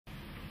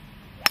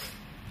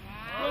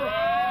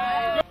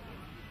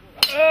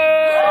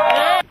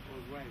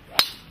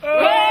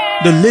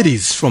The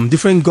ladies from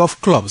different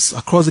golf clubs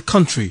across the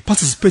country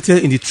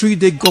participated in the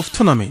 3-day golf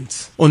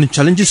tournament on the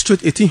challenging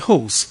straight 18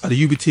 holes at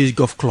the UBTH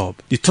Golf Club.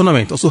 The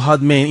tournament also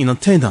had men in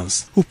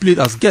attendance who played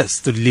as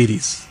guests to the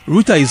ladies.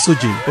 Rita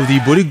Isoji of the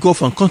Ibori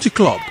Golf and Country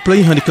Club,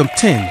 playing handicap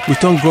 10,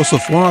 returned gross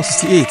of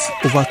 168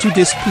 over 2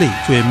 days play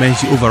to emerge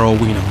the overall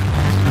winner.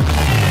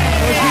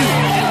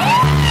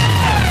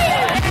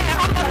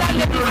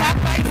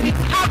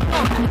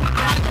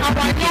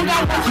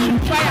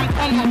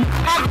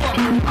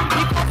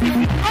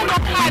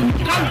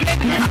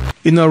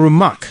 In a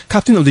remark,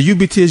 captain of the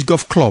UBTH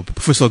Golf Club,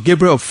 Professor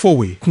Gabriel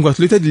Fowe,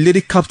 congratulated the lady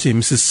captain,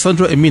 Mrs.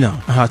 Sandra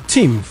Emina, and her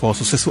team for a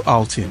successful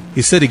outing.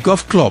 He said the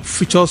golf club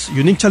features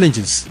unique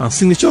challenges and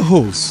signature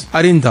holes,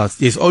 adding that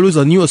there is always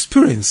a new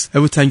experience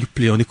every time you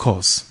play on the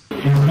course.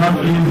 It's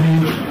not easy to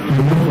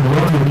move from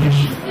one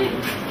location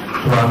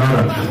to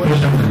another,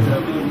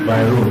 especially by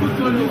road.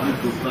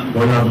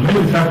 But you have made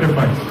a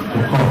sacrifice to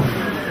come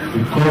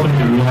because of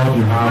the love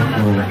you have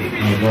for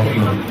your golf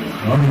club.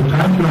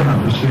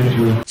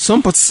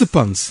 Some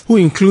participants, who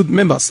include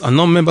members and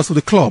non-members of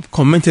the club,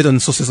 commented on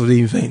the success of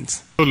the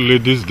event.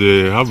 Ladies,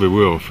 they have a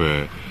way of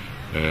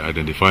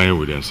identifying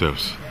with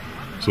themselves.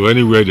 So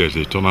anywhere there's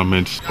a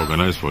tournament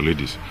organized for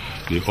ladies,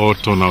 they all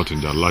turn out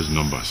in their large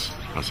numbers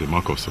as a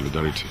mark of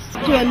solidarity.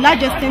 To a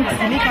large extent,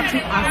 the league captain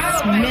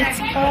has met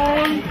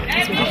all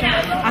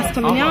expectations. As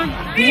ceremonial,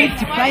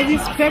 the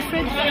prizes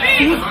perfect,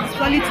 food,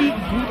 quality,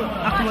 good,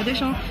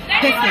 accommodation,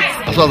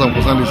 perfect. As far as I'm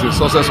concerned, it's a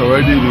success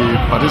already. The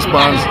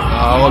participants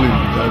are all in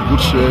good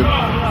shape.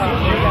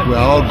 We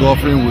are all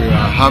golfing, we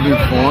are having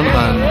fun,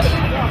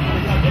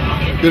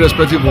 and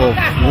irrespective of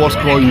what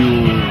score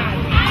you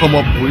come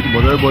up with,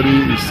 but everybody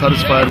is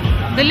satisfied.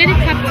 The lady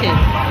captain,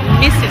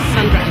 Mrs.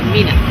 Sandra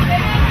Emina,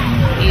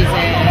 is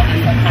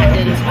an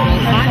ardent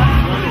golfer.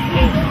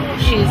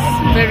 She's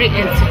very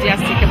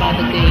enthusiastic about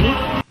the game.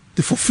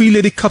 The fulfilled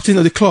lady captain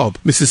of the club,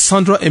 Mrs.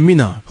 Sandra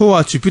Emina, who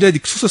attributed the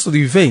success of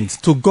the event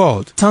to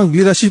God, thanked the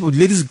leadership of the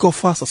Ladies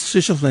Golfers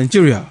Association of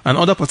Nigeria and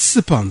other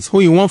participants who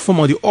in one form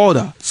or the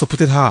other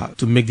supported her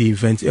to make the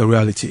event a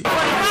reality. This is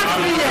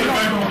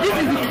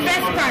the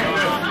first time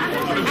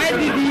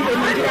IBB or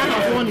Nigeria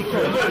has won the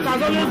cup. It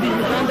has always been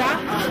Uganda,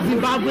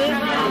 Zimbabwe.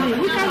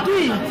 We can do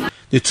it.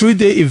 The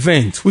 3-day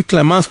event, which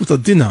climaxed with a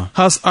dinner,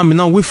 has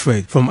Emina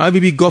Wilfred from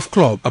IBB Golf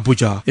Club,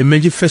 Abuja,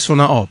 emerging first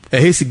runner-up.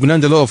 Ehesi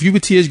Igbinandelo of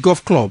UBTH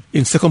Golf Club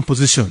in second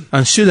position,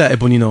 and Sheila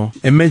Ebonino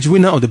emerged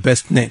winner of the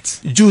best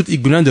net. Jude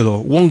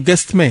Igbinandelo won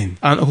guest men,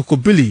 and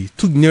Okokobili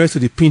took nearest to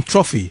the pin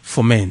trophy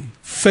for men.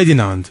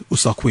 Fedinard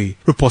Osakue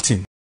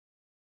reporting.